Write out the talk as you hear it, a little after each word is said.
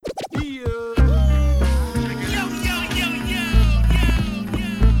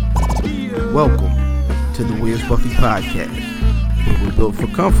Welcome to the Where's Buffy podcast, where we're built for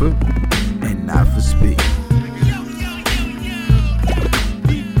comfort and not for speed.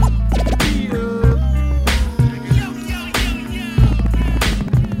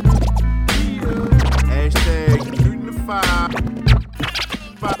 Hashtag unified.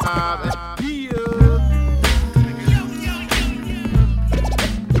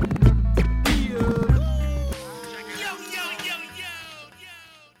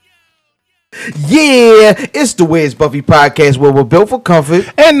 Yeah, it's the Where's Buffy podcast where we're built for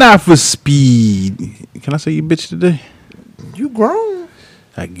comfort and not for speed. Can I say you bitch today? You grown.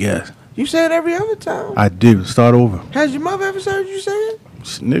 I guess. You say it every other time. I do. Start over. Has your mother ever heard you say it?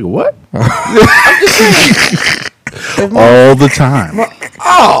 Nigga, what? I'm just saying. All the time.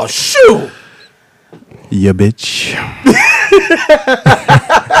 Oh, shoot. Yeah, bitch.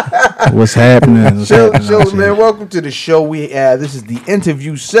 What's happening? What's happening Show, man. Welcome to the show. This is the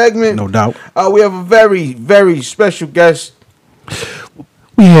interview segment. No doubt. We have a very, very special guest.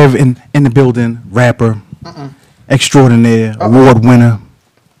 We have in the building rapper, extraordinaire, award winner,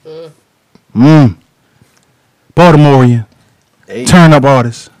 Baltimorean, Hey. turn up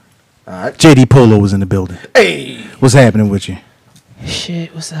artist. All right. JayDee Polo was in the building. Hey. What's happening with you?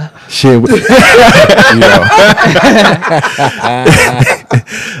 Shit, what's up? Shit.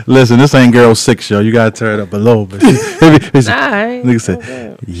 Listen, this ain't Girl 6 show. You gotta turn it up a little bit. Nigga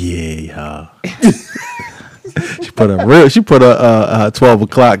said, yeah. She put a 12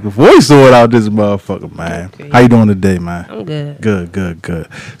 o'clock voice on out this motherfucker, man. Okay. How you doing today, man? I'm good. Good.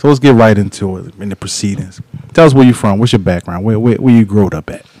 So let's get right into it in the proceedings. Tell us where you from. What's your background? Where you grew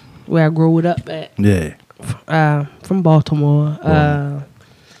up at? Where I grew up at? Yeah. From Baltimore.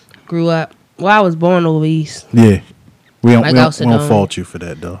 Grew up. Well, I was born over east. Yeah. We don't fault you for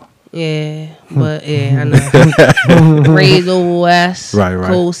that, though. Yeah, but yeah, I know. Raised over west. Right.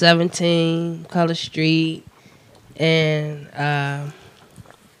 Cool 17, Color Street, and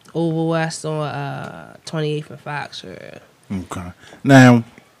over west on 28th and Foxford. Okay. Now,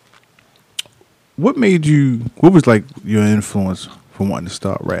 what was like your influence for wanting to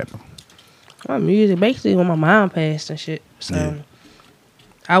start rapping? My music, basically when my mom passed and shit. So yeah.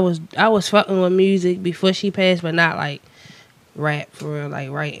 I was fucking with music before she passed, but not like rap for real, like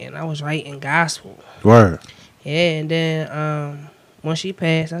writing. I was writing gospel. Word. Yeah, and then when she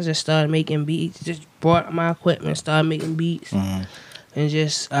passed, I just started making beats. Just brought my equipment, started making beats, and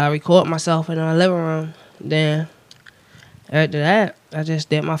just record myself in our living room. Then after that, I just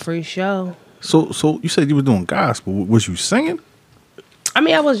did my first show. So you said you were doing gospel. Was you singing? I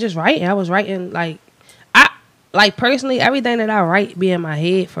mean, I was just writing. I was writing like personally, everything that I write be in my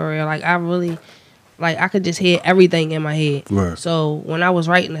head for real. Like I really, I could just hear everything in my head. Right. So when I was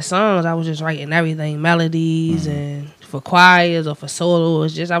writing the songs, I was just writing everything, melodies and for choirs or for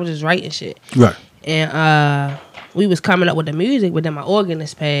solos. I was just writing shit. Right. And we was coming up with the music, but then my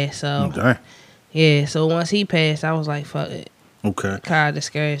organist passed. So okay. Yeah. So once he passed, I was like, fuck it. Okay. Kind of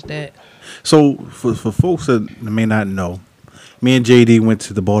discouraged that. So for folks that may not know, me and JayDee went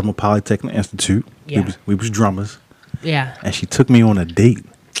to the Baltimore Polytechnic Institute. Yeah. We was drummers. Yeah. And she took me on a date.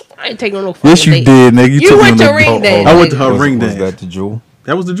 I ain't taking no fucking Yes, you date. did, nigga. You went to ring dance. I went to her ring dance. Was that the jewel?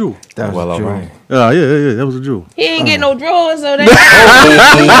 That was the jewel. That was the jewel. Right. Yeah. That was the jewel. He ain't get no drawers, so that.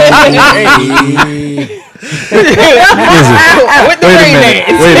 With the ring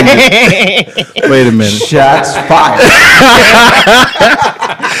dance. Wait a minute. Shots fired.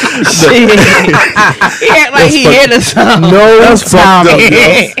 He act like he hit or something. No Tommy.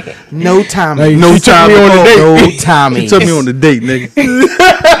 No Tommy. No Tommy on the date. No Tommy. He took me on the date, nigga.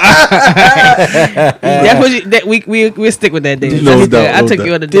 That's what we'll stick with that date. No doubt, I no took doubt.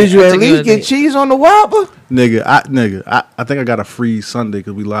 you on the date. Did you at least get cheese on the Whopper? Nigga, I think I got a free Sunday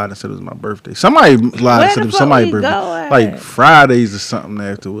because we lied and said it was my birthday. Somebody lied and said it was somebody's birthday. Like Fridays or something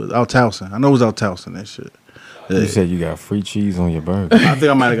afterwards. Out Towson. I know it was out Towson, that shit. Yeah. You said you got free cheese on your burger. I think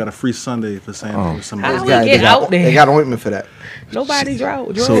I might have got a free Sunday for saying it was somebody. How we get out there? They got an ointment for that. Nobody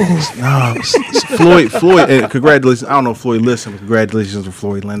drove. So, Floyd, and congratulations. I don't know if Floyd listened, but congratulations to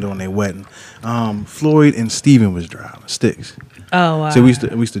Floyd Linder on their wedding. Floyd and Steven was driving Sticks. Oh, wow. So we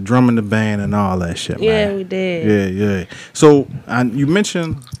used to drum in the band and all that shit, man. Yeah, we did. Yeah. So you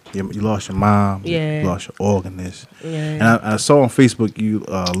mentioned you lost your mom. Yeah. You lost your organist. Yeah. And I saw on Facebook you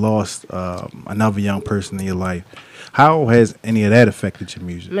lost another young person in your life. How has any of that affected your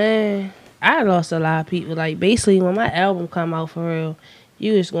music? Man, I lost a lot of people. Like, basically, when my album come out for real,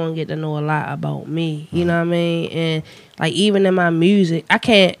 you just gonna get to know a lot about me. You know what I mean? And like, even in my music, I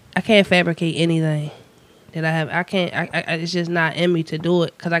can't fabricate anything that I have. I can't. It's just not in me to do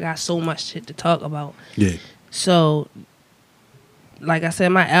it because I got so much shit to talk about. Yeah. So like I said,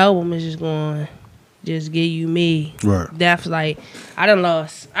 my album is just going just give you me. Right. That's like I done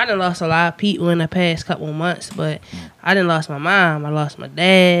lost a lot of people in the past couple of months, but I done lost my mom, I lost my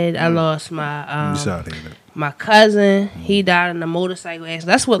dad, I lost my my cousin. He died in a motorcycle accident.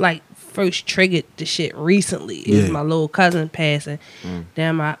 That's what like first triggered the shit recently. Is my little cousin passing.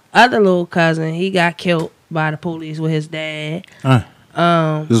 Then my other little cousin, he got killed by the police with his dad. My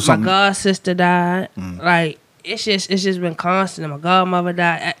god sister died. Like it's just been constant. And my godmother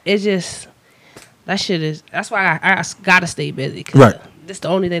died. It's just that shit is. That's why I gotta stay busy. Right. This the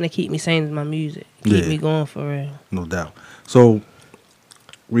only thing that keep me sane is my music. Keep me going for real. No doubt. So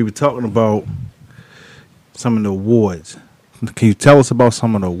we were talking about some of the awards. Can you tell us about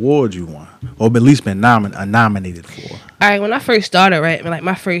some of the awards you won, or at least been nominated for? All right. When I first started rapping, like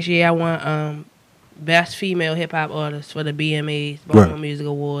my first year, I won Best Female Hip Hop Artist for the BME BMore Music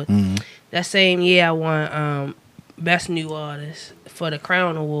Award. That same year, I won Best New Artist for the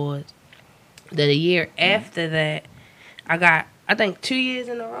Crown Awards. Then a year after that, I think 2 years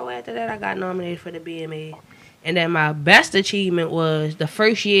in a row after that, I got nominated for the BME. And then my best achievement was the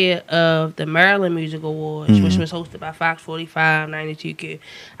first year of the Maryland Music Awards, which was hosted by Fox 45, 92Q.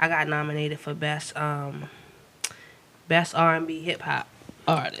 I got nominated for Best R&B Hip Hop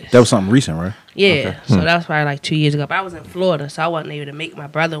Artist. That was something recent, right? Yeah. Okay. So that was probably like 2 years ago. But I was in Florida, so I wasn't able to make my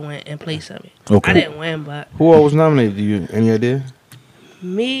brother win and play something. Okay. I didn't win, but... Who all was nominated? Do you any idea?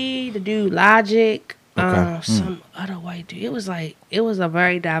 Me, the dude Logic, some other white dude. It was a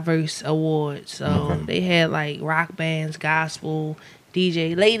very diverse award. So they had like rock bands, gospel,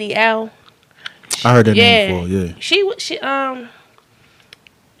 DJ Lady L. I heard that name before. Yeah.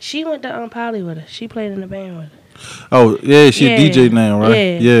 She went to Poly with us. She played in the band with us. Oh yeah, she a DJ now,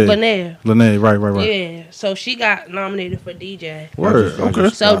 right? Yeah. Lynette, right. Yeah. So she got nominated for DJ. Word. Okay.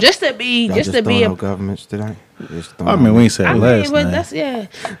 So just to be a governments today. I mean, we ain't said last but name. that's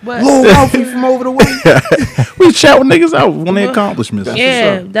But Lil Ralphie from over the way. We shout niggas out on their accomplishments.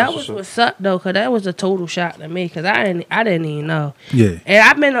 That was what's up though, cause that was a total shock to me, cause I didn't even know. Yeah.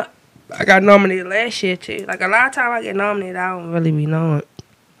 And I got nominated last year too. Like a lot of time I get nominated, I don't really be knowing,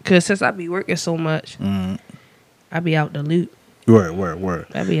 cause since I be working so much, I be out the loop. Word.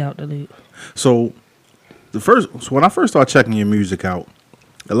 I be out the loop. So when I first started checking your music out,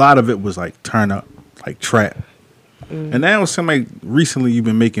 a lot of it was like turn up, like trap. And now it seems like recently you've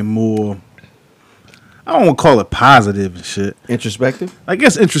been making more, I don't want to call it positive and shit. Introspective? I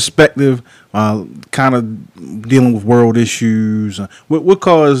guess introspective, kind of dealing with world issues. What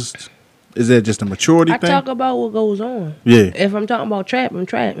caused, is that just a maturity thing? I talk about what goes on. Yeah. If I'm talking about trap, I'm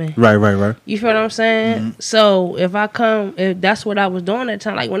trapping. Right. You feel what I'm saying? So if that's what I was doing at the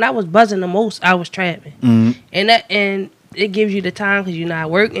time, like when I was buzzing the most, I was trapping. And it gives you the time because you're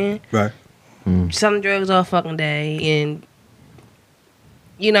not working. Right. Selling drugs all fucking day, and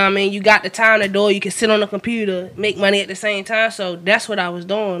you know what I mean, you got the time to do it. You can sit on the computer, make money at the same time. So that's what I was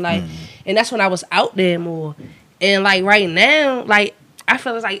doing, like, and that's when I was out there more. And like right now, like I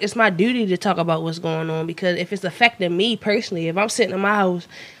feel like it's my duty to talk about what's going on, because if it's affecting me personally, if I'm sitting in my house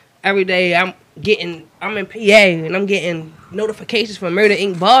every day, I'm in PA and I'm getting notifications from Murder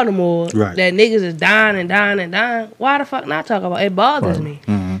Inc. Baltimore that niggas is dying and dying and dying. Why the fuck not talk about it? It bothers me.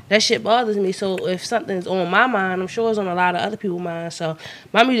 That shit bothers me. So if something's on my mind, I'm sure it's on a lot of other people's minds. So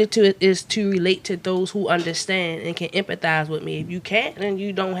my music is to relate to those who understand and can empathize with me. If you can't, then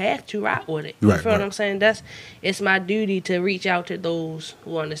you don't have to rock with it. You feel what I'm saying? It's my duty to reach out to those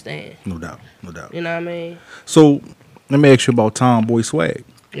who understand. No doubt. You know what I mean? So let me ask you about Tomboy Swag.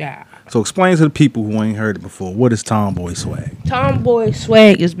 Yeah. So explain to the people who ain't heard it before, what is Tomboy Swag? Tomboy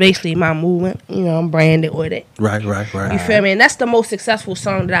Swag is basically my movement. You know, I'm branded with it. Right. You feel me? And that's the most successful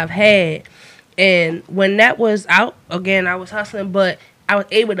song that I've had. And when that was out, again, I was hustling, but I was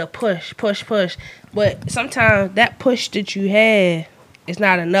able to push. But sometimes that push that you have is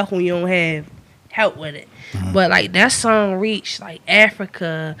not enough when you don't have help with it. But like that song reached like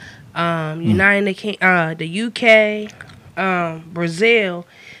Africa, the UK, Brazil.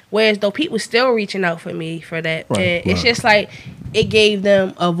 Whereas though people still reaching out for me for that. And it's just like it gave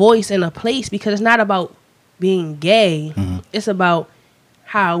them a voice and a place, because it's not about being gay. It's about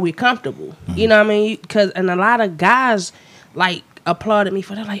how we're comfortable. You know what I mean? And a lot of guys like applauded me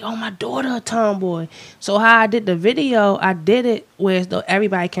for that. Like, oh, my daughter a tomboy. So how I did the video, I did it where though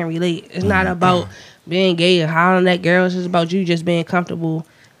everybody can relate. It's not about being gay and hollering at girls. It's about you just being comfortable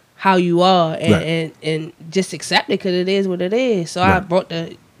how you are and just accept it, because it is what it is. So I brought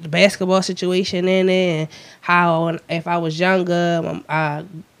the basketball situation in there, and how if I was younger,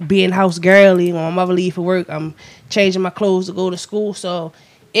 being house girly, when my mother leave for work, I'm changing my clothes to go to school. So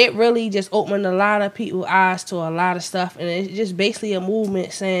it really just opened a lot of people's eyes to a lot of stuff, and it's just basically a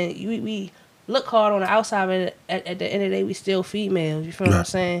movement saying we look hard on the outside, but at the end of the day, we still females. You feel what I'm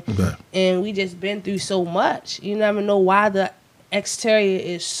saying? Right. And we just been through so much. You never know why the exterior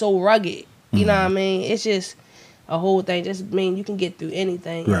is so rugged. You know what I mean? It's just a whole thing. Just mean you can get through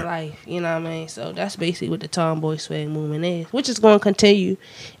anything in life. You know what I mean? So that's basically what the Tomboy Swag movement is, which is going to continue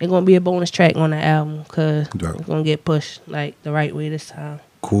and going to be a bonus track on the album because it's going to get pushed like the right way this time.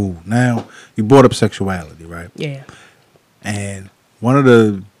 Cool. Now, you brought up sexuality, right? Yeah. And one of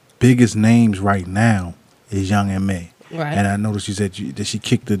the biggest names right now is Young M.A. Right. And I noticed you said that she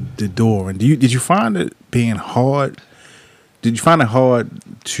kicked the door. And did you find it being hard? Did you find it hard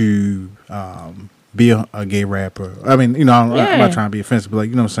to be a gay rapper? I mean, you know, I'm not trying to be offensive, but like,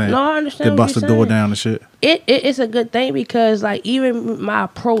 you know what I'm saying? No, I understand. To bust the door down and shit. It's a good thing because like even my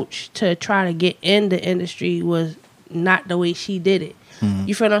approach to try to get in the industry was not the way she did it.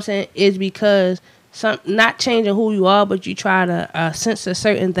 You feel what I'm saying? It's because not changing who you are, but you try to censor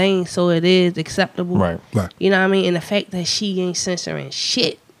certain things so it is acceptable. Right. You know what I mean? And the fact that she ain't censoring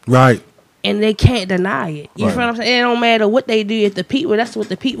shit. Right. And they can't deny it. You feel what I'm saying? It don't matter what they do. If the people, that's what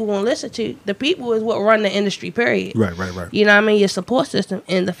the people gonna listen to. The people is what run the industry, period. Right. You know what I mean? Your support system.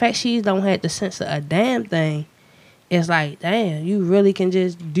 And the fact she don't have to censor a damn thing, it's like, damn, you really can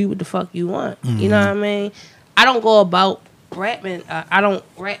just do what the fuck you want. You know what I mean? I don't go about rapping. I don't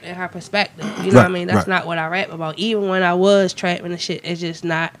rap in her perspective. You know what I mean? That's not what I rap about. Even when I was trapping and shit, it's just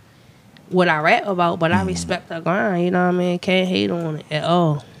not what I rap about. But I respect her grind. You know what I mean? Can't hate on it at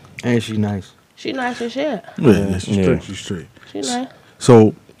all. And she nice. She nice as shit. Yeah, she's straight. She nice.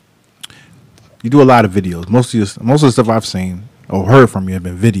 So you do a lot of videos. Most of the stuff I've seen or heard from you have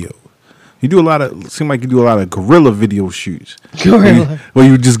been videos. You do a lot of. Seem like you do a lot of guerrilla video shoots. Guerrilla. Where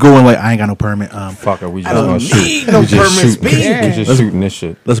you just going like, I ain't got no permit. Fuck it, we just I don't gonna shoot. need no permits, We just shooting this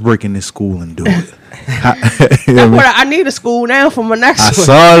shit. Let's break in this school and do it. That's what I need a school now for my next I one.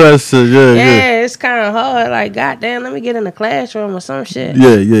 saw that shit. Yeah, it's kind of hard. Like, goddamn, let me get in the classroom or some shit.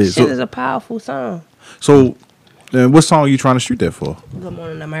 Yeah. Shit is a powerful song. So, what song are you trying to shoot that for? Good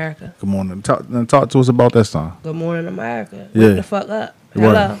Morning America. Good morning. Talk to us about that song. Good Morning America. Yeah. Wake the fuck up.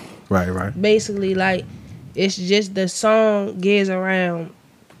 Hello. Right. Basically, like, it's just the song gears around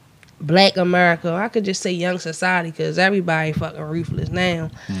Black America. I could just say young society because everybody fucking ruthless now.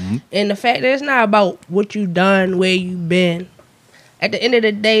 And the fact that it's not about what you done, where you been. At the end of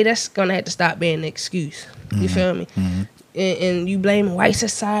the day, that's gonna have to stop being an excuse. You feel me? And you blame white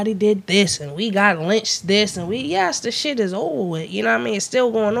society did this and we got lynched this and the shit is over with. You know what I mean? It's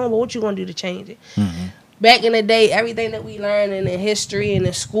still going on, but what you gonna do to change it? Back in the day, everything that we learned in the history and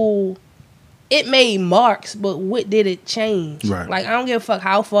in school, it made marks, but what did it change? Right. Like, I don't give a fuck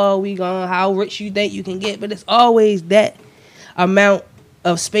how far we gone, how rich you think you can get, but it's always that amount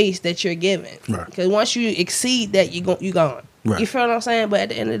of space that you're given. Right. Because once you exceed that, you gone. Right. You feel what I'm saying? But at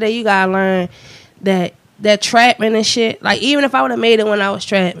the end of the day, you gotta learn that trapping and shit. Like, even if I would have made it when I was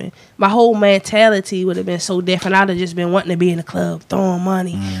trapping, my whole mentality would have been so different. I'd have just been wanting to be in the club, throwing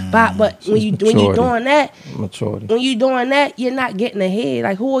money. But when you doing that, Maturity. when you doing that, you're not getting ahead.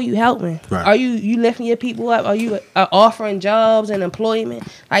 Like, who are you helping? Right. Are you lifting your people up? Are you offering jobs and employment?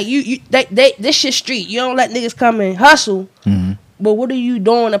 Like, this shit street. You don't let niggas come and hustle. But what are you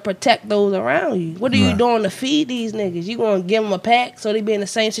doing to protect those around you? What are you doing to feed these niggas? You gonna give them a pack so they be in the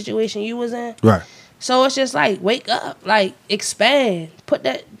same situation you was in? Right. So it's just like, wake up, like, expand. Put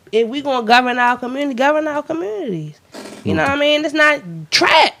that, if we gonna govern our community, govern our communities. You know what I mean? It's not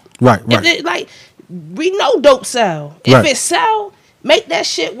trap. Right. Like, we know dope sell. If it sell, make that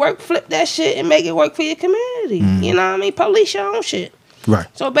shit work, flip that shit, and make it work for your community. You know what I mean? Police your own shit. Right.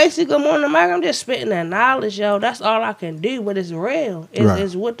 So basically, Good Morning America, I'm just spitting that knowledge, yo. That's all I can do, but it's real.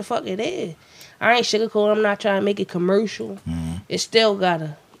 It's what the fuck it is. I ain't sugarcoat. I'm not trying to make it commercial. It still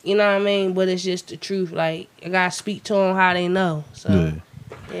gotta, you know what I mean? But it's just the truth. Like, I gotta speak to them how they know. So,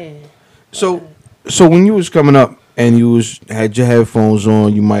 yeah. So when you was coming up and you had your headphones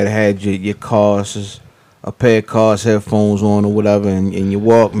on, you might have had your cars, a pair of cars headphones on or whatever, and your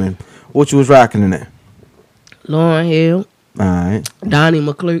Walkman. What you was rocking in there? Lauryn Hill. All right. Donnie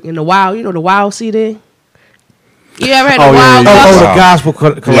McClurkin and the Wild, you know the Wild CD? You ever had Oh, the yeah, Wild? yeah, Oh, yeah. the gospel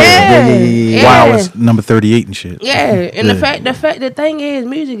collection. Yeah. Wow, it's number 38 and shit. Yeah, and Yeah. the thing is,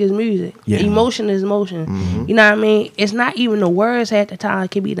 music is music. Yeah. Emotion is emotion. You know what I mean? It's not even the words at the time.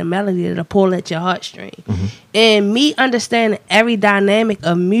 It could be the melody that'll pull at your heartstring. And me understanding every dynamic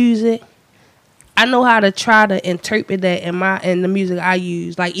of music, I know how to try to interpret that in the music I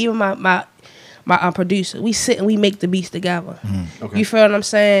use. Like, even my producer, we sit and we make the beats together. Okay. You feel what I'm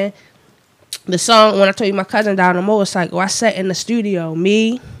saying? the song, when I told you my cousin died on a motorcycle, I sat in the studio,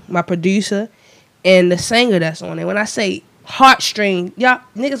 me, my producer, and the singer that's on it. When I say heartstring, y'all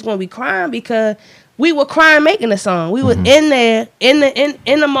niggas gonna be crying because we were crying making the song. We were in there, in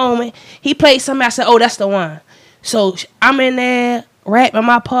the moment. He played something, I said, oh, that's the one. So I'm in there, rapping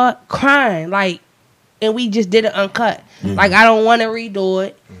my part, crying, like, and we just did it uncut. Like, I don't want to redo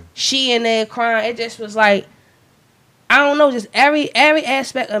it. She in there crying. It just was like, I don't know, just every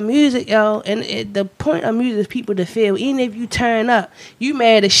aspect of music, yo. And the point of music is people to feel. Even if you turn up, you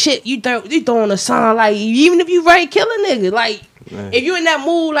mad as shit. You throwing a song, like, even if you ready to kill a nigga, like, if you in that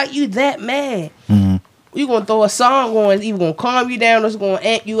mood, like, you that mad, you gonna throw a song on. It's either gonna calm you down or it's gonna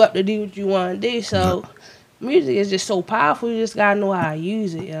amp you up to do what you want to do. So music is just so powerful. You just gotta know how to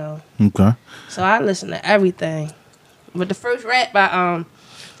use it, yo. Okay. So I listen to everything. But the first rap I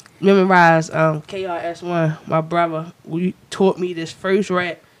memorized KRS-One, my brother, taught me this first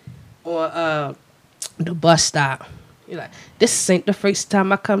rap on the bus stop. You're like, this ain't the first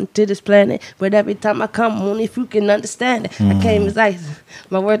time I come to this planet, but every time I come, only if you can understand it. I came as ice,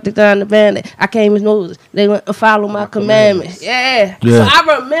 my word to down the bandit. I came as Moses. They went to follow my commandments. Yeah. So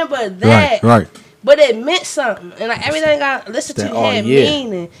I remember that. Right. But it meant something. And like everything I listened to had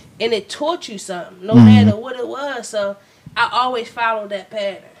meaning. And it taught you something, no matter what it was. So I always followed that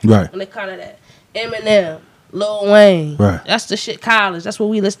pattern. Right. When it comes to that. Eminem, Lil Wayne. Right. That's the shit, college. That's what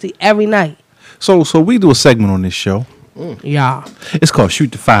we listen to every night. So we do a segment on this show. Yeah. It's called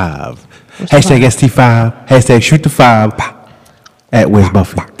Shoot the Five. Hashtag ST5. Hashtag Shoot the Five. At Where's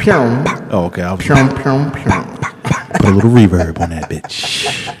Buffy? Oh, okay. I'll put a little reverb on that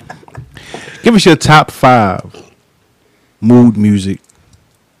bitch. Give us your top 5 mood music.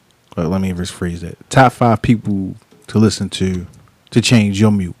 Let me rephrase that. Top 5 people to listen to change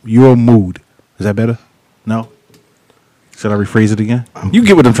your mood. Is that better? No? Should I rephrase it again? You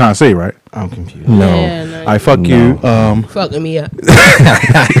get what I'm trying to say, right? I'm confused. No. All right, fuck you. Fucking me up.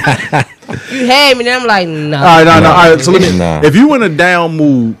 You had me, then I'm like, no. All right, no. All right, so if you in a down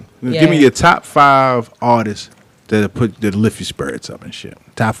mood, give me your top 5 artists that lift your spirits up and shit.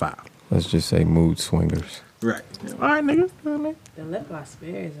 Top 5. Let's just say mood swingers. Right. All right, nigga. They lift my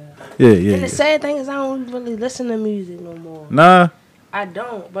spirits up. Yeah. And the sad thing is I don't really listen to music no more. Nah. I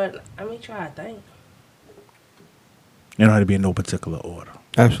don't, but I mean, try to think. You don't have to be in no particular order.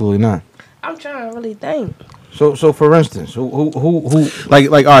 Absolutely not. I'm trying to really think. So for instance, who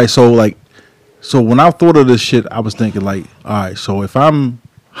like all right, so when I thought of this shit, I was thinking like, all right, so if I'm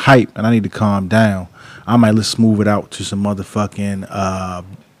hype and I need to calm down, I might let's smooth it out to some motherfucking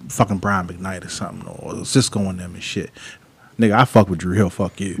fucking Brian McKnight or something, or Cisco and them and shit. Nigga, I fuck with Drew Hill,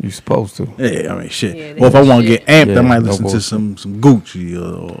 fuck you. You supposed to. Yeah, I mean shit. Yeah, or if I want to get amped, I might listen to some Gucci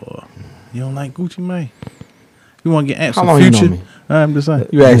or you don't like Gucci, man? You want to get amped? Some Future? You know me? I'm just saying.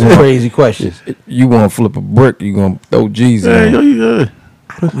 You asking crazy questions. You want to flip a brick? You gonna throw G's in? Yeah.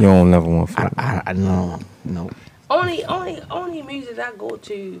 You don't never want to flip. I no. Only music I go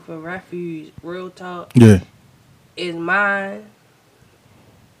to for refuge, real talk. Yeah. Is mine,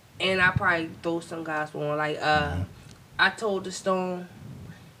 and I probably throw some gospel on. Like I Told the Storm.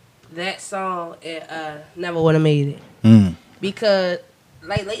 That song, it never would have made it because.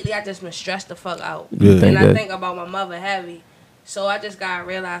 Like, lately, I just been stressed the fuck out. Yeah. And I think about my mother heavy. So I just got to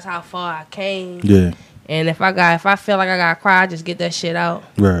realize how far I came. Yeah. And if I feel like I got to cry, I just get that shit out.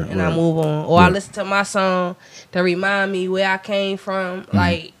 Right. And I move on. Or I listen to my song to remind me where I came from.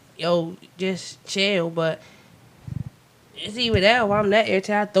 Like, yo, just chill. But it's either that or I'm that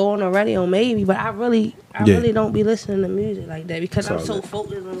irritated. I throw on the radio maybe. But I really don't be listening to music like that because I'm so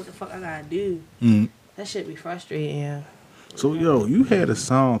focused on what the fuck I got to do. That shit be frustrating, yeah. So, yo, you had a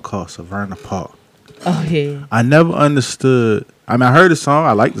song called Savannah Park. Oh, yeah. I never understood. I mean, I heard the song.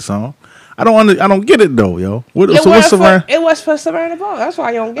 I like the song. I don't get it, though, yo. What's Savannah? It was for Savannah Park. That's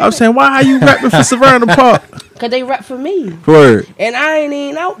why you don't get it. I was saying, why are you rapping for Savannah Park? Because they rap for me. Word. And I ain't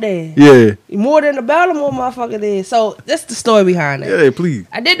even out there. Yeah. More than the Baltimore motherfucker did. So, that's the story behind that. Yeah, please.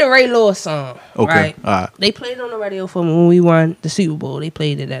 I did the Ray Lewis song. Okay. Right? All right. They played it on the radio for me when we won the Super Bowl. They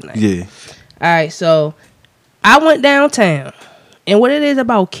played it that night. Yeah. All right, so I went downtown, and what it is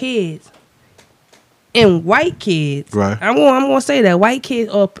about kids and white kids, right? I'm gonna say that white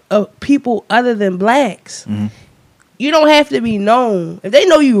kids or people other than blacks, you don't have to be known. If they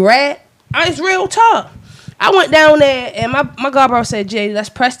know you rap, it's real talk. I went down there, and my godbrother said, Jay, let's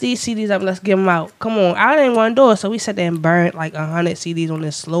press these CDs up, let's give them out. Come on, I didn't want to do it, so we sat there and burned like 100 CDs on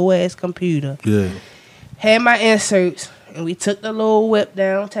this slow-ass computer. Yeah. Had my inserts. And we took the little whip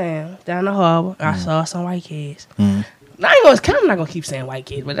down the harbor. I saw some white kids. I'm not gonna keep saying white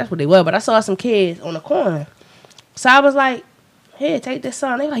kids, but that's what they were. But I saw some kids on the corner. So I was like, here, take this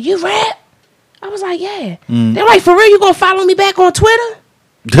song. They were like, you rap? I was like, yeah. They're like, for real, you gonna follow me back on Twitter?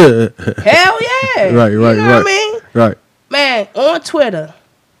 Hell yeah. Right. What I mean? Right. Man, on Twitter,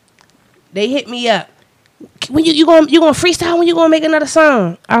 they hit me up. When you gonna freestyle? When you gonna make another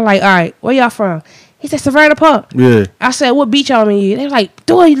song? I'm like, all right, where y'all from? He said, Savannah Park. Yeah. I said, what beat y'all mean? They were like,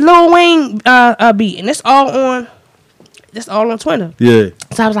 do a Lil Wayne beat. And it's all on Twitter. Yeah.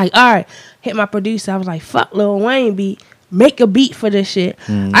 So I was like, all right. Hit my producer. I was like, fuck Lil Wayne beat. Make a beat for this shit.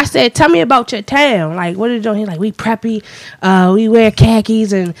 I said, tell me about your town. Like, what are you doing? He's like, we preppy. We wear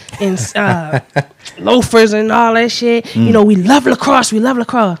khakis and loafers and all that shit. You know, we love lacrosse.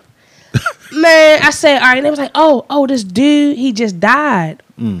 Man, I said, all right. And they was like, oh, this dude, he just died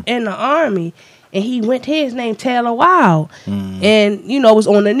in the army. And he went his name Taylor Wild. And, you know, it was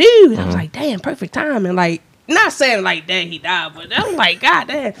on the news. I was like, damn, perfect timing. Like, not saying like that he died, but I was like, God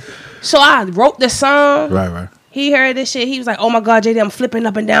damn. So I wrote the song. Right. He heard this shit. He was like, oh my God, JayDee, I'm flipping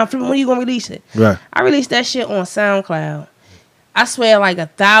up and down. When you gonna release it? Right. I released that shit on SoundCloud. I swear like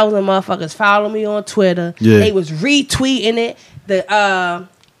 1,000 motherfuckers follow me on Twitter. Yeah. They was retweeting it.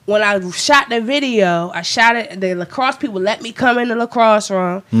 When I shot the video, I shot it. The lacrosse people let me come in the lacrosse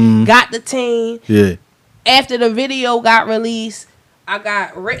room. Got the team. Yeah. After the video got released, I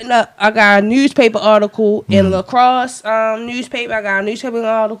got written up. I got a newspaper article in lacrosse newspaper. I got a newspaper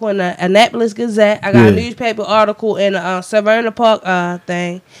article in the Annapolis Gazette. I got a newspaper article in the Savannah Park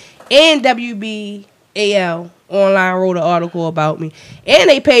thing. And WBAL online wrote an article about me. And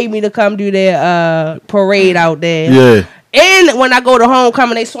they paid me to come do their parade out there. Yeah. And when I go to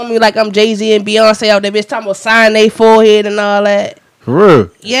homecoming, they saw me like I'm Jay-Z and Beyonce out there. Bitch, talking about sign their forehead and all that. For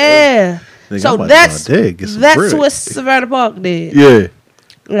real. Yeah. So that's what Savannah Park did. Yeah.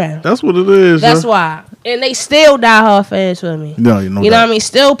 Yeah. That's what it is. That's why. And they still die hard fans for me. No, you know what I mean?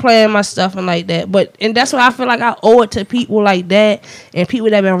 Still playing my stuff and like that. And that's why I feel like I owe it to people like that and people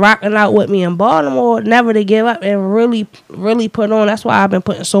that been rocking out with me in Baltimore, never to give up and really, really put on. That's why I've been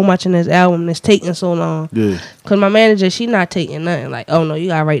putting so much in this album. It's taking so long. Yeah. Because my manager, she not taking nothing. Like, oh no, you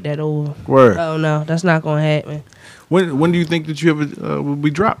gotta write that over. Word. Oh no, that's not gonna happen. When do you think that you ever will be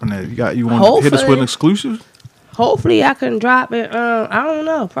dropping that? You want to hit us with an exclusive? Hopefully I can drop it. I don't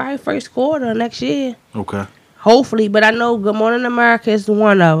know, probably first quarter next year. Okay. Hopefully, but I know Good Morning America is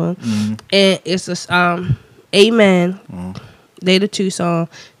one of them, and it's a Amen. They the two songs.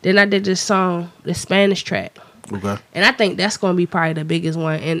 Then I did this song, the Spanish track. Okay. And I think that's gonna be probably the biggest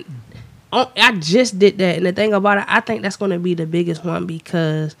one. And I just did that, and the thing about it, I think that's gonna be the biggest one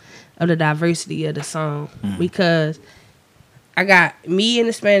because of the diversity of the song. Because I got me and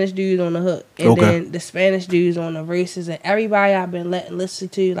the Spanish dudes on the hook, and then the Spanish dudes on the verses, and everybody I've been letting listen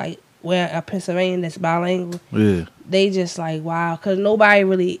to, like where Pennsylvania that's bilingual. Yeah. They just like, wow, because nobody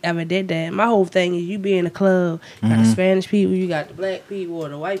really ever did that. My whole thing is you be in a club, you got the Spanish people, you got the black people or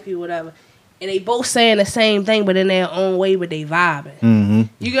the white people, whatever, and they both saying the same thing, but in their own way, but they vibing.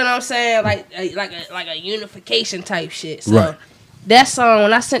 You get what I'm saying? Like a unification type shit. So that song,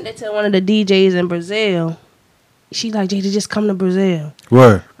 when I sent it to one of the DJs in Brazil, she like, JayDee, just come to Brazil.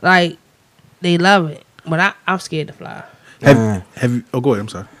 Word. Like, they love it, but I'm scared to fly. Have you? Oh, go ahead. I'm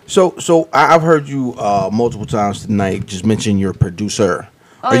sorry. So I've heard you multiple times tonight just mention your producer.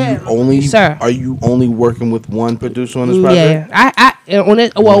 Oh, Are you only working with one producer on this project? Yeah, I on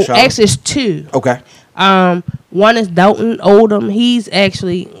it. Well, actually, it's two. Okay. One is Dalton Oldham. He's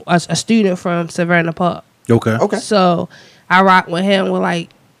actually a student from Savannah Park. Okay. So I rock with him with like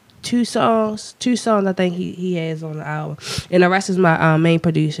two songs. I think he has on the album, and the rest is my main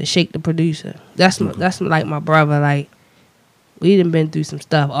producer, Shake the producer. That's like my brother. Like, we done been through some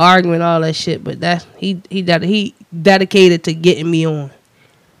stuff, arguing all that shit, but he dedicated to getting me on.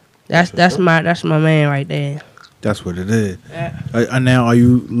 That's my man right there. That's what it is. Yeah. Now, are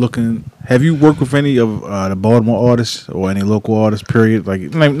you looking? Have you worked with any of the Baltimore artists or any local artists? Period. Like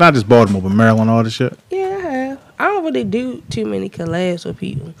not just Baltimore, but Maryland artists yet? Yeah, I have. I don't really do too many collabs with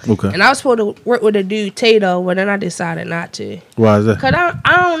people. Okay. And I was supposed to work with a dude Tato, but then I decided not to. Why is that? Cause I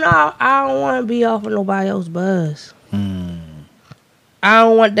don't know. I don't want to be off of nobody else's buzz. I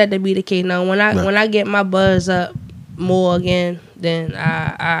don't want that to be the case. Now, when I get my buzz up more again, then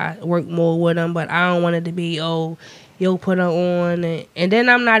I work more with them. But I don't want it to be put her on, and then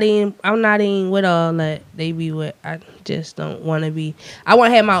I'm not even with all that they be with. I just don't want to be. I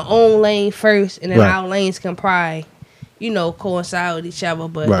want to have my own lane first, and then our lanes can probably, coincide with each other.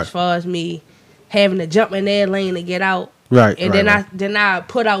 But as far as me having to jump in their lane to get out, then I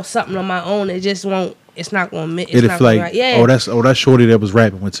put out something on my own, it just won't. It's not gonna. It's not gonna right. Yeah. That's Shorty that was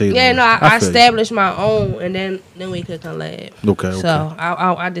rapping with Taylor. Yeah, no, I established my own, and then we could collab. Okay. So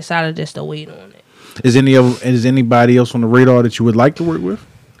I decided just to wait on it. Is anybody else on the radar that you would like to work with?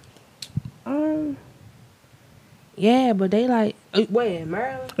 Yeah, but they like where in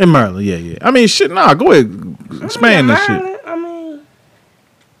Maryland? In Maryland, yeah. I mean, shit. Nah, go ahead, expand this shit. Maryland, I mean,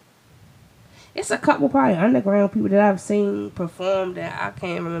 it's a couple probably underground people that I've seen perform that I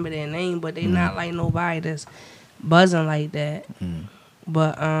can't remember their name, but they not like nobody that's buzzing like that.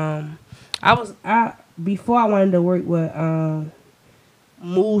 But I before I wanted to work with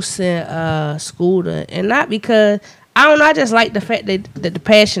Moose and Scooter, and not because I don't know, I just like the fact that they're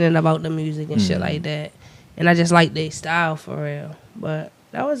passionate about the music and shit like that, and I just like their style for real. But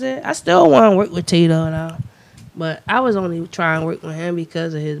that was it. I still want to work with Tito though, but I was only trying to work with him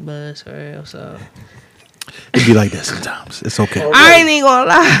because of his buzz for real. So It be like that sometimes. It's okay. I ain't even gonna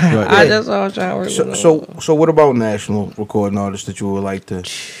lie. Right. I just was trying to work with him. So what about national recording artists that you would like to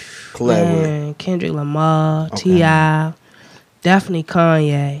collab with? Kendrick Lamar, T.I., definitely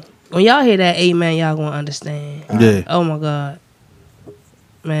Kanye. When y'all hear that Amen, y'all gonna understand. Yeah. Oh my God.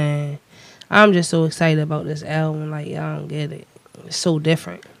 Man. I'm just so excited about this album. Like, y'all don't get it. It's so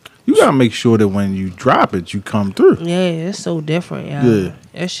different. You gotta make sure that when you drop it, you come through. Yeah, it's so different, y'all. Yeah.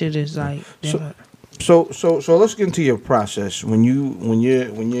 That shit is like different. So let's get into your process. When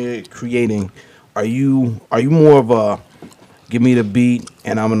you're creating, are you more of a give me the beat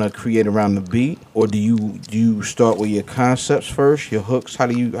and I'm gonna create around the beat, or do you start with your concepts first, your hooks? How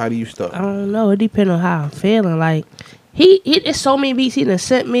do you start? I don't know. It depends on how I'm feeling. Like he it's so many beats he done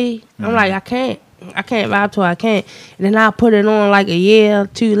sent me. I'm like, I can't vibe to it. I can't. And then I put it on like a year or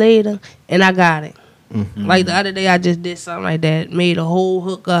two later, and I got it. Like the other day, I just did something like that, made a whole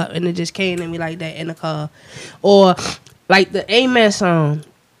hook up, and it just came to me like that in the car. Or like the Amen song.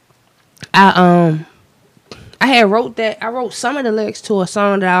 I had wrote that. I wrote some of the lyrics to a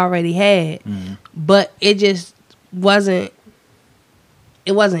song that I already had, but it just wasn't.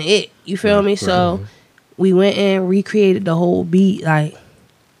 It wasn't it. You feel me? So we went and recreated the whole beat. Like,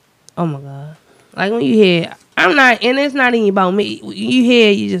 oh my God! Like when you hear, I'm not, and it's not even about me. You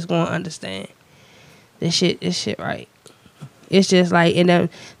hear, you just gonna understand. This shit right. It's just like, and then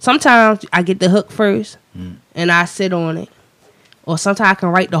sometimes I get the hook first, and I sit on it, or sometimes I can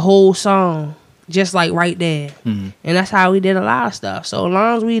write the whole song just like right there, and that's how we did a lot of stuff. So as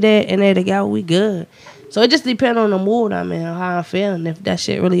long as we there and there together, we good. So it just depends on the mood I'm in, how I'm feeling, if that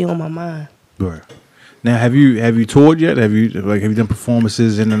shit really on my mind. Right. Now, have you toured yet? Have you done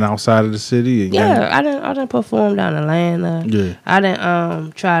performances in and outside of the city? Yeah, I done perform down in Atlanta. Yeah. I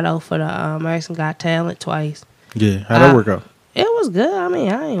done tried out for the American Got Talent twice. Yeah. How'd that work out? It was good. I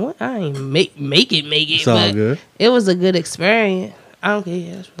mean, I ain't make it. It's all but good. It was a good experience. I don't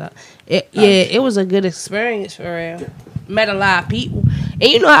care. That's what it was a good experience for real. Met a lot of people, and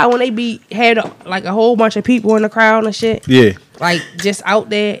you know how when they had like a whole bunch of people in the crowd and shit. Yeah. Like just out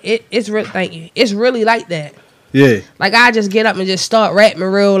there, it's real. Thank you. It's really like that. Yeah. Like I just get up and just start rapping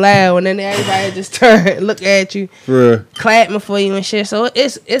real loud, and then everybody just turn and look at you, clapping for you and shit. So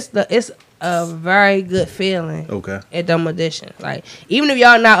it's a very good feeling. Okay. At them auditions, like even if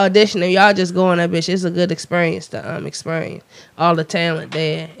y'all not auditioning, y'all just going that bitch. It's a good experience to experience all the talent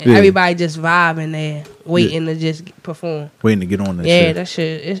there, and everybody just vibing there, waiting to just perform, waiting to get on that. Yeah, shit. that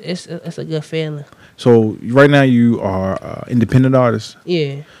shit. It's a good feeling. So right now you are independent artist.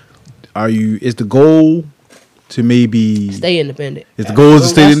 Yeah. Is the goal to maybe stay independent? Is the goal to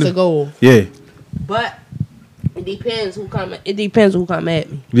stay independent? That's the goal. Yeah. But it depends who come. It depends who come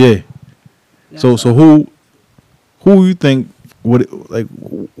at me. Yeah. So who you think would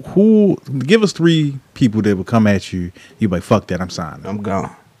who give us 3 people that would come at you? You be like, fuck that, I'm signing. I'm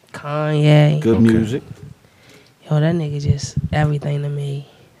gone. Kanye. Good music. Yo, that nigga just everything to me.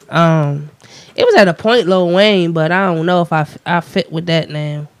 It was at a point Lil Wayne, but I don't know if I fit with that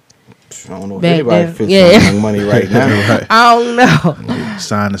now. I don't know if Back anybody then. fits Yeah. on Young Money right now. Right. I don't know.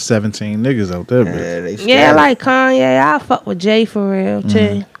 Sign the 17 niggas out there, bitch. Yeah, like Kanye. I fuck with Jay for real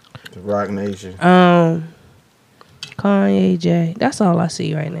too. The Rock Nation. Kanye, Jay. That's all I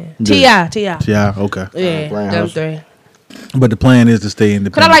see right now. Yeah. T.I. Okay. Yeah, them 3. But the plan is to stay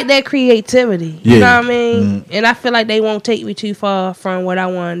independent. Cause I like that creativity. Yeah. You know what I mean? And I feel like they won't take me too far from what I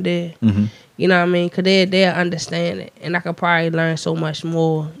want to do. You know what I mean? Cause they'll understand it, and I could probably learn so much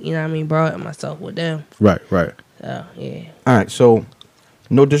more. You know what I mean? Broaden myself with them. Right. So yeah. All right. So,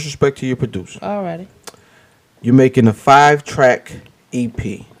 no disrespect to your producer. Alrighty. You're making a 5-track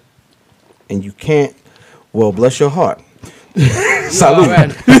EP, and you can't. Well, bless your heart.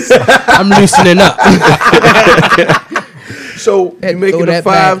 Salute. I'm loosening up. So you're making a that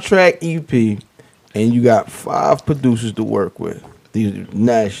back. 5-track EP, and you got 5 producers to work with. These are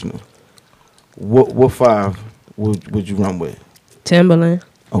national. What 5 would you run with? Timberland.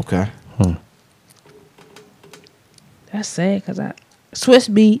 Okay. That's sad, cause Swiss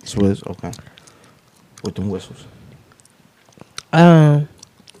Beats. Swizz. Okay. With them whistles.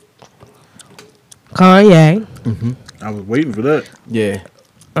 Kanye. I was waiting for that. Yeah.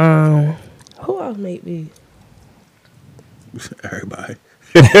 Who else made me? Everybody.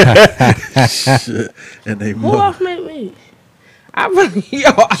 Shit. And they Who else made me? I really,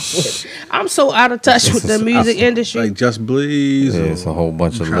 I'm so out of touch with the music industry. like Just Blaze. Yeah, it's a whole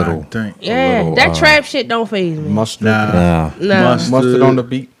bunch of little. Yeah, that trap shit don't faze me. Mustard. Nah. No. Mustard on the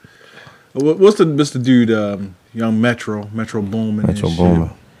beat. What's the dude? Young Metro Boomin. Metro Boomin.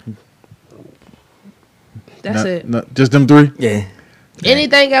 That's it. Just them three. Yeah.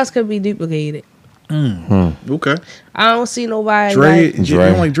 Anything else could be duplicated. Okay. I don't see nobody. Dre. Like, You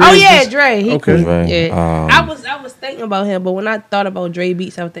don't like Dre? oh yeah, Dre. He Okay. cool. Dre, Yeah. I was thinking about him, but when I thought about Dre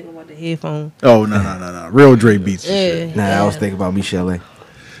beats, I was thinking about the headphone. Oh no. Real Dre beats. and shit. Yeah. Nah, I was thinking about Michelle. Damn.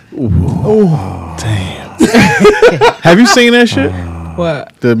 Have you seen that shit?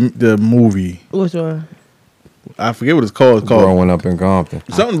 What? The movie. Which one? I forget what it's called. It's called Growing up in Compton.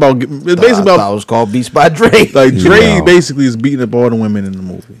 something about. It's I basically thought about it was called Beats by Dre. like Dre Yeah. basically is beating up all the women in the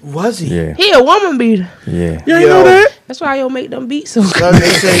movie. Was he? Yeah. He a woman beater. Yeah. Yeah, you know that. That's why y'all make them beats so Son, good. they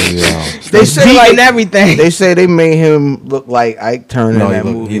say Yeah. they say Beating like everything. they say they made him look like Ike Turner No, in that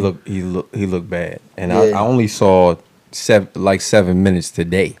he movie. looked bad, and Yeah. I only saw 7 minutes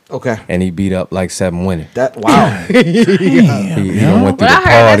today, Okay. and he beat up like 7 women. That wow. He done went through But I the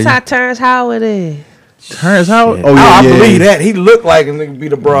heard party. that's how Terrence Howard is. Terrence Howard. Shit. Oh yeah, I yeah, believe yeah. that. He looked like a nigga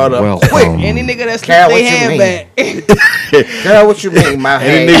beat a broad up Welcome. quick. Any nigga that's Carol, they what you hand mean? back. Girl, what you mean? My Any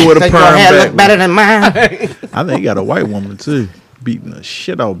hair. nigga with a Think your perm hair back. look better than mine. I think he got a white woman too, beating the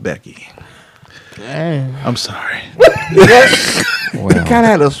shit out Becky. Damn. I'm sorry. He Wow. kind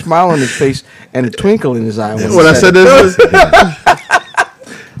of had a smile on his face and a twinkle in his eye. When When I he said it. this.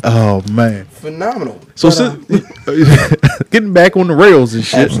 Oh man. Phenomenal. So getting back on the rails and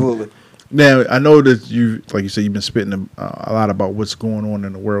shit. Absolutely. Now I know that you, like you said, you've been spitting a lot about what's going on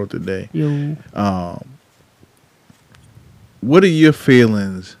in the world today. Yo. What are your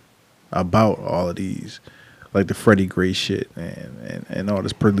feelings about all of these, like the Freddie Gray shit and all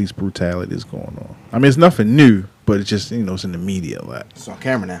this police brutality that's going on? I mean, it's nothing new, but it's just it's in the media a lot. It's on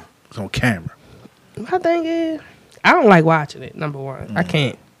camera now. It's on camera. My thing is, I don't like watching it. Number one, I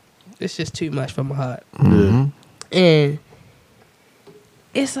can't. It's just too much for my heart. Yeah. And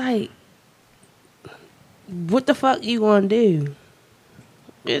it's like, what the fuck you gonna do?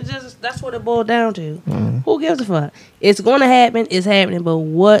 It's just that's what it boiled down to. Who gives a fuck? It's gonna happen. It's happening. But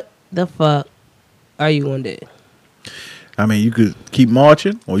what the fuck are you gonna do? I mean, you could keep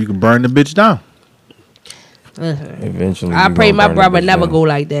marching, or you could burn the bitch down. Listen, Eventually, I you pray gonna my burn brother that bitch never down. go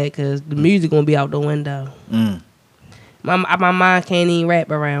like that because the music gonna be out the window. My mind can't even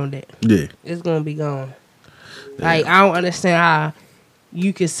wrap around it. Yeah. It's gonna be gone. Like I don't understand how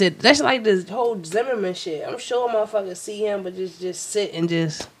you can sit. That's like this whole Zimmerman shit. I'm sure motherfuckers see him, but just sit and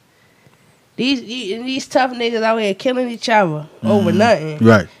just these tough niggas out here killing each other over nothing.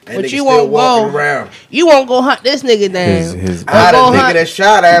 Right. But you won't go. around. You won't go hunt this nigga down. His I had a go nigga hunt. that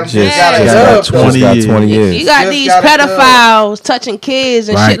shot at him. just Yeah. got a got dub, 20 got years. 20 years. You got Just these got a dub. pedophiles touching kids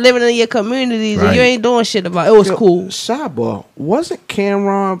and Right. shit living in your communities, and you Right. ain't doing shit about it. It was Yo, cool. Sidebar. Wasn't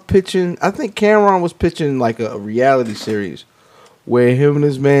Cameron pitching? I think Cameron was pitching like a reality series where him and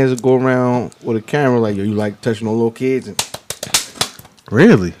his mans would go around with a camera like, yo, you like touching on little kids? And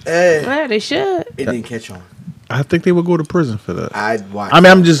Really? Yeah, they should. it didn't catch on. I think they would go to prison for that. I'd watch. I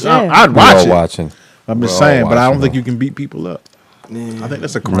mean, I'm just, Yeah. I'd We watch all it. watching. I'm just We're all saying, but I don't watching, think though. you can beat people up. I think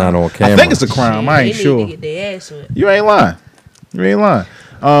that's a crime. Not on I camera. think it's a crime. I ain't They sure. need to get their ass whipped. You ain't lying. You ain't lying.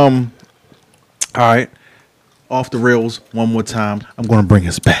 All right. Off the rails one more time. I'm gonna bring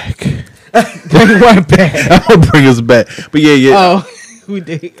us back. Bring one back. I'm gonna bring us back. But yeah. Oh, we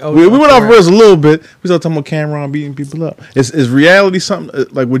did. Oh, We went off the rails a little bit. We started talking about Cameron beating people up. Is reality something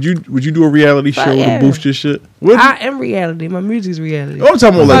like? Would you do a reality Fuck show yeah. to boost your shit? Would you? I am reality. My music's reality. I'm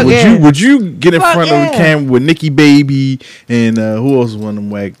talking about like, Fuck would yeah. you get in Fuck front of yeah. the camera with Nicki Baby and who else is one of them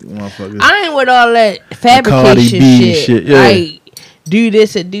whack motherfuckers? I ain't with all that Cardi fabrication B shit. shit, yeah. Like do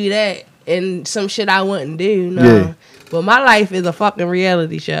this and do that and some shit I wouldn't do. No. Yeah. But my life is a fucking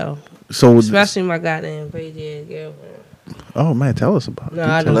reality show. So, Especially my goddamn crazy ass girlfriend. oh man, tell us about it. No,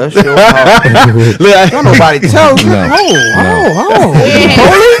 I don't. Let's show how. Don't nobody tell you. No.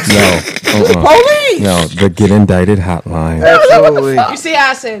 Yeah. Police. No, the get indicted hotline. Absolutely. You see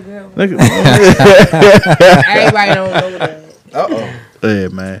how I said girl? Look Everybody don't know that. yeah,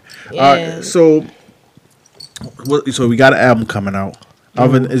 man. Yeah. All right, so we got an album coming out.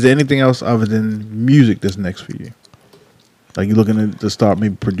 Is there anything else other than music that's next for you? Like you looking to start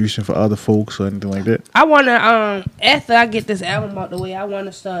maybe producing for other folks or anything like that? I wanna after I get this album out the way, I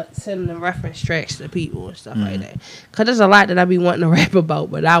wanna start sending the reference tracks to people and stuff like that. Cause there's a lot that I be wanting to rap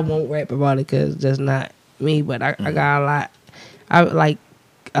about, but I won't rap about it cause that's not me. But I got a lot. I like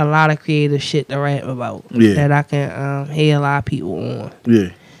a lot of creative shit to rap about that I can hear a lot of people on. Yeah.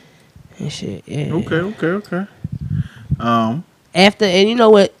 And shit. Yeah. Okay. After and you know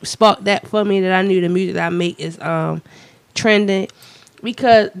what sparked that for me that I knew the music that I make is trending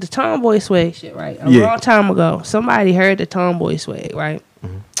because the Tomboy Swag shit, right? A long time ago, somebody heard the Tomboy Swag, right?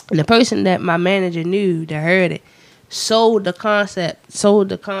 Mm-hmm. And the person that my manager knew that heard it sold the concept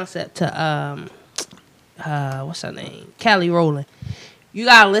to what's her name? Kelly Rowland. You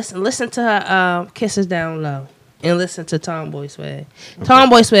gotta listen to her Kisses Down Low. And listen to Tomboy Swag. Okay.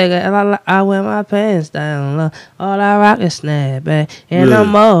 Tomboy Swag, I wear my pants down low. All I rock is snapback. And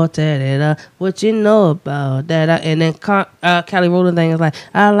I'm all tatted up. What you know about that? And then Kelly Rowland thing is like,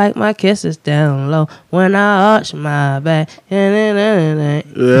 I like my kisses down low when I arch my back. That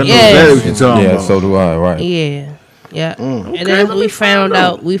what you're talking about. So do I, right? Yeah. Yeah. Okay, and then we found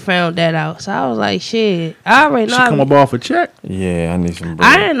that out. So I was like, shit. I already know. She come up off a check? Yeah, I need some bread.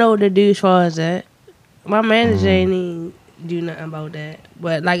 I didn't know what to do as far as that. My manager ain't even do nothing about that.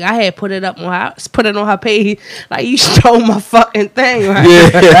 But like I had put it on her page. Like you stole my fucking thing, right?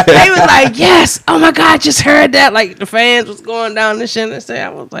 Yeah. They was like, yes, oh my God, just heard that. Like the fans was going down this shit and say, I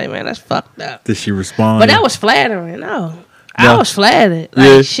was like, man, that's fucked up. Did she respond? But that was flattering. No. I was flattered.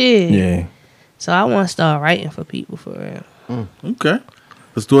 Like shit. Yeah. So I want to start writing for people for real. Okay.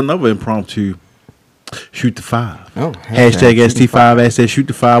 Let's do another impromptu. Shoot the 5. Oh, hashtag ST5 hashtag shoot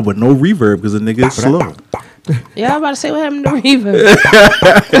the 5 with no reverb because the nigga is slow. Yeah, I'm about to say what happened to reverb.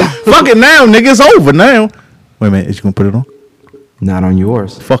 Fuck it now, nigga. It's over now. Wait a minute. Is you going to put it on? Not on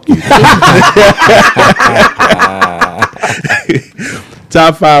yours. Fuck you.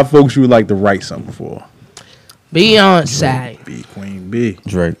 Top 5 folks you would like to write something for. Beyonce. B. Queen B.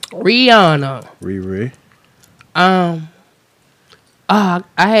 Drake. Rihanna. Riri. I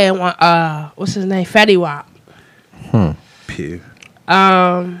had one. What's his name? Fetty Wap. Pew.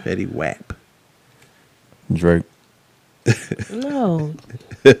 Fetty Wap. Drake. No.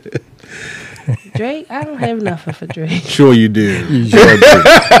 Drake. I don't have nothing for Drake. Sure you do. You sure do.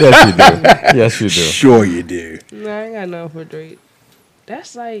 Yes, you do. Yes, you do. Sure you do. No, I ain't got nothing for Drake.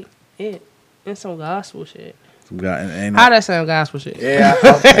 That's like it. And some gospel shit. How that sound gospel shit? Yeah.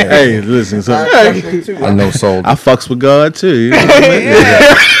 Hey, listen. So, I know soul. I fucks with God too. You know what I mean?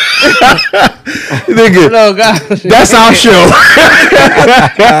 Nigga, No gospel shit. that's our show.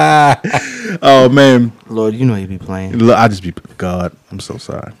 Oh man, Lord, you know you be playing. look, I just be God. I'm so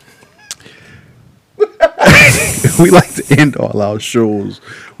sorry. We like to end all our shows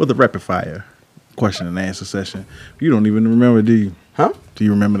with a rapid fire question and answer session. You don't even remember, do you? Huh? Do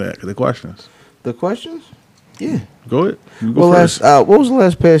you remember that? The questions. The questions? Yeah. Go ahead. You go first. What was the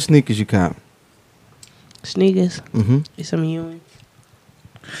last pair of sneakers you caught? Sneakers. Mm-hmm. It's some Ewing.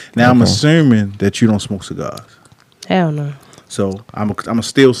 Now I'm assuming that you don't smoke cigars. Hell no. So I'm gonna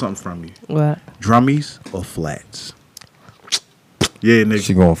steal something from you. What? Drummies or flats? Yeah, nigga.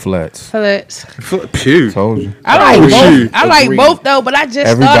 She going flats. Flats. Pew. Told you. I like Oh, both. shit. I like Agreed. both though, but I just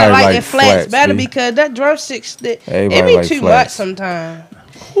Everybody started like liking flats flats, better B. because that drumstick stick. It Everybody be like too flats. much sometimes.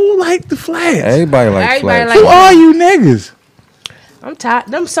 Who like the flats? Everybody like Everybody flats. Who are you niggas? I'm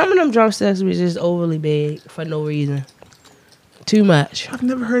tired. Some of them drumsticks was just overly big for no reason. Too much. I've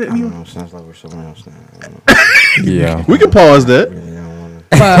never heard it. I don't know. Sounds like we're someone else now. I don't know. Yeah. We can pause that. Really don't wanna-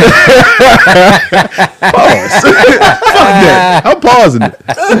 Pause. Fuck that. I'm pausing it.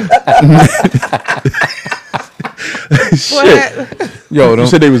 Shit. What? Yo, You them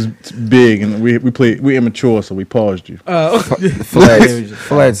said they was big and we immature, so we paused you.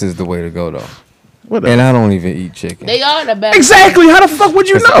 flats is the way to go though. What And I don't even eat chicken They are the best. exactly. How the fuck would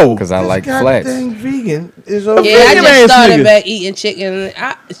you know? because I like This flats. goddamn vegan is over. Yeah, I Vegan just ass started nigga. back eating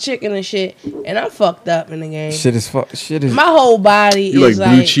chicken and shit, and I'm fucked up in the game. Shit is. My whole body You is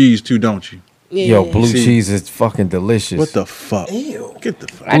like blue cheese too, don't you? Yeah. Yo, blue See? cheese is fucking delicious. What the fuck? Ew. Get the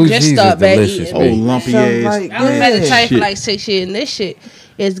fuck. I Blue just cheese started is back delicious, eating. Oh, baby. lumpy Sounds ass. like- I was at the Yeah. type for Shit. like 6 years, and this shit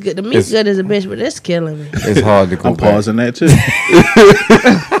is good. The meat's It's- good as a bitch, but it's killing me. It's hard to go I'm back. pausing that too.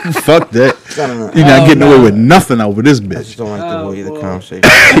 Fuck that. I don't know. You're not getting no. away with nothing over this I just bitch. don't like the way the boy. conversation.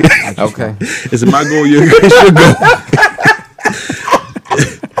 I just Okay. Is it my goal? It's your go.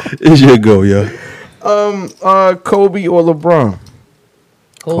 It's your go, yo. Kobe or LeBron?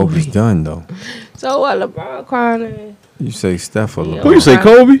 Kobe's done though. So what, LeBron crying? You say Steph or Yeah. LeBron? Who you say,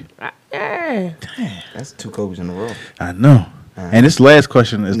 Kobe? Yeah. That's 2 Kobe's in a row. I know. And this last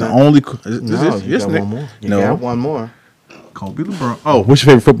question is the only. Is No, this, you this got Nick? one more. You No. got one more. Kobe LeBron. Oh, what's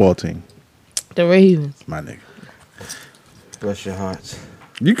your favorite football team? The Ravens. My nigga. Bless your hearts.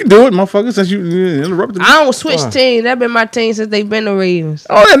 You can do it, motherfucker, since you interrupted me. I don't switch teams. That been my team since they been the Ravens.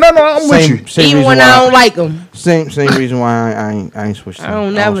 Oh, yeah, no, I'm with you. Even when I don't like them. Same reason why I ain't switched teams. I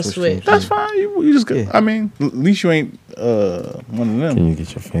don't never switch. That's fine. You just I mean, at least you ain't one of them. Can you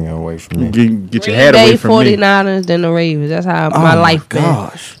get your finger away from me? Get your head away from me. 49ers, then the Ravens. That's how my life been.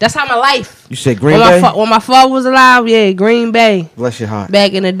 That's how my life. You said Green Bay? When my father was alive, yeah, Green Bay. Bless your heart.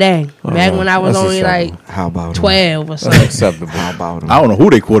 Back in the day. Back when I was only like how about 12 or something. Acceptable. How about him? I don't know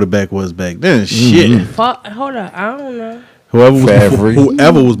who their quarterback was back then. Shit. Hold on. I don't know.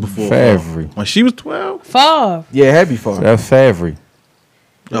 Whoever was before Favre. When she was 12? Favre. Yeah, it had to be Favre. That's Favre.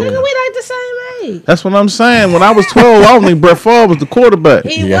 Nigga, we like the same age. That's what I'm saying. When I was 12, I don't think Brett Favre was the quarterback.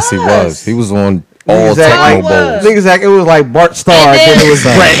 Yes, he was. He was on all Niggas act Tecmo like- Bowls. Niggas act it was like Bart Starr, and then it was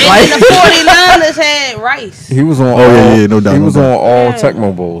Brett. And the 49ers had Rice. He was on. No doubt. He no was doubt. on all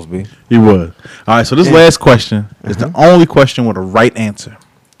Tecmo Bowls, B. He was. All right, so this last question is the only question with a right answer.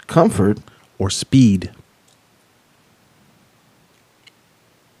 Comfort. Or speed.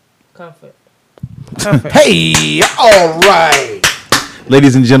 Comfort. Hey, all right.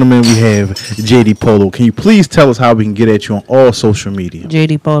 Ladies and gentlemen, we have JayDee Polo. Can you please tell us how we can get at you on all social media?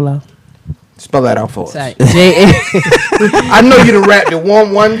 JayDee Polo. Spell that out for us. Sorry. I know you done rapped it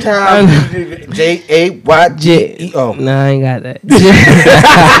one time. JayDeePolo. No, I ain't got that.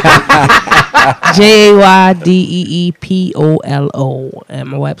 JayDeePolo. And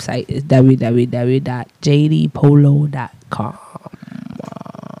my website is www.jdpolo.com.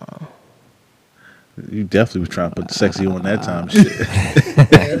 You definitely was trying to put the sexy on that time. Shit.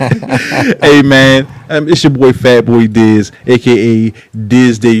 Hey, man. It's your boy Fat Boy Diz, a.k.a.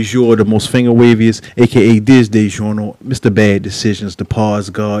 Diz De Jour, the most finger waviest, a.k.a. Diz De Journal, Mr. Bad Decisions, the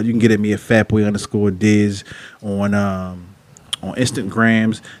Pause God. You can get at me at fatboy_Diz on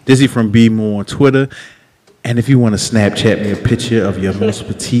Instagrams, Dizzy from BMore on Twitter. And if you want to Snapchat me a picture of your most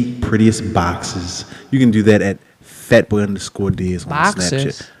petite, prettiest boxes, you can do that at fatboy_Diz on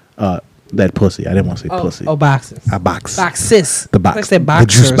Boxes? Snapchat. That pussy. I didn't want to say pussy. Oh, boxes. A box. Boxes. The box. I said The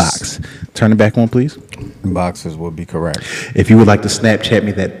juice boxers. box. Turn it back on, please. Boxers would be correct. If you would like to Snapchat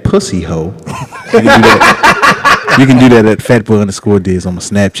me that pussy hoe, you can do that at fatboy_Diz on my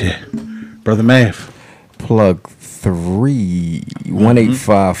Snapchat. Brother Math. Plug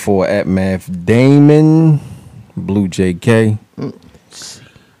 31854 at Math Damon Blue JK.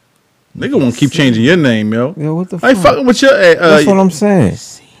 Nigga won't keep changing your name, yo. Yo, what the I ain't fuck? fucking with your. That's what I'm saying.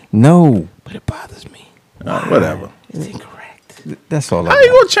 No, But it bothers me. Whatever. It's incorrect. that's all I How you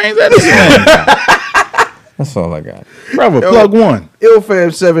got. gonna change that name? That's all I got. Brother, plug one.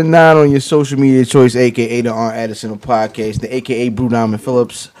 IlFam79 on your social media choice, a.k.a. the Aunt Addison podcast, the a.k.a. Brew Diamond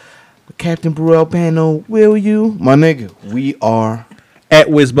Phillips, Captain Brew Albano, will you? My nigga, we are At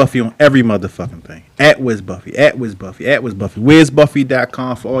Wiz Buffy on every motherfucking thing. At Wiz Buffy. At Wiz Buffy. At Wiz Buffy.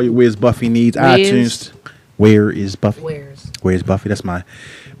 WizBuffy.com for all your Wiz Buffy needs. Wiz. iTunes. Where is Buffy? Where's Buffy? That's my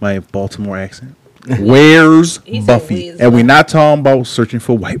Baltimore accent. Where's He said Buffy? where's And we're not talking about searching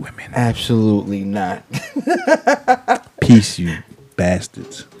for white women. absolutely not. Peace, you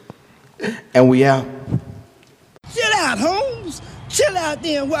bastards. And we out. Chill out, Holmes. Chill out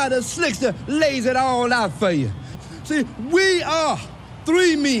then while the slickster lays it all out for you. See, we are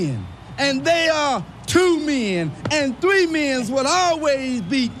 3 men, and they are 2 men, and 3 men will always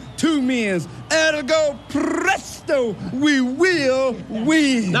beat 2 men. Ergo presto, we will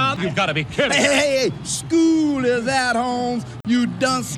win. Now you've got to be kidding. Hey, school is at home. You done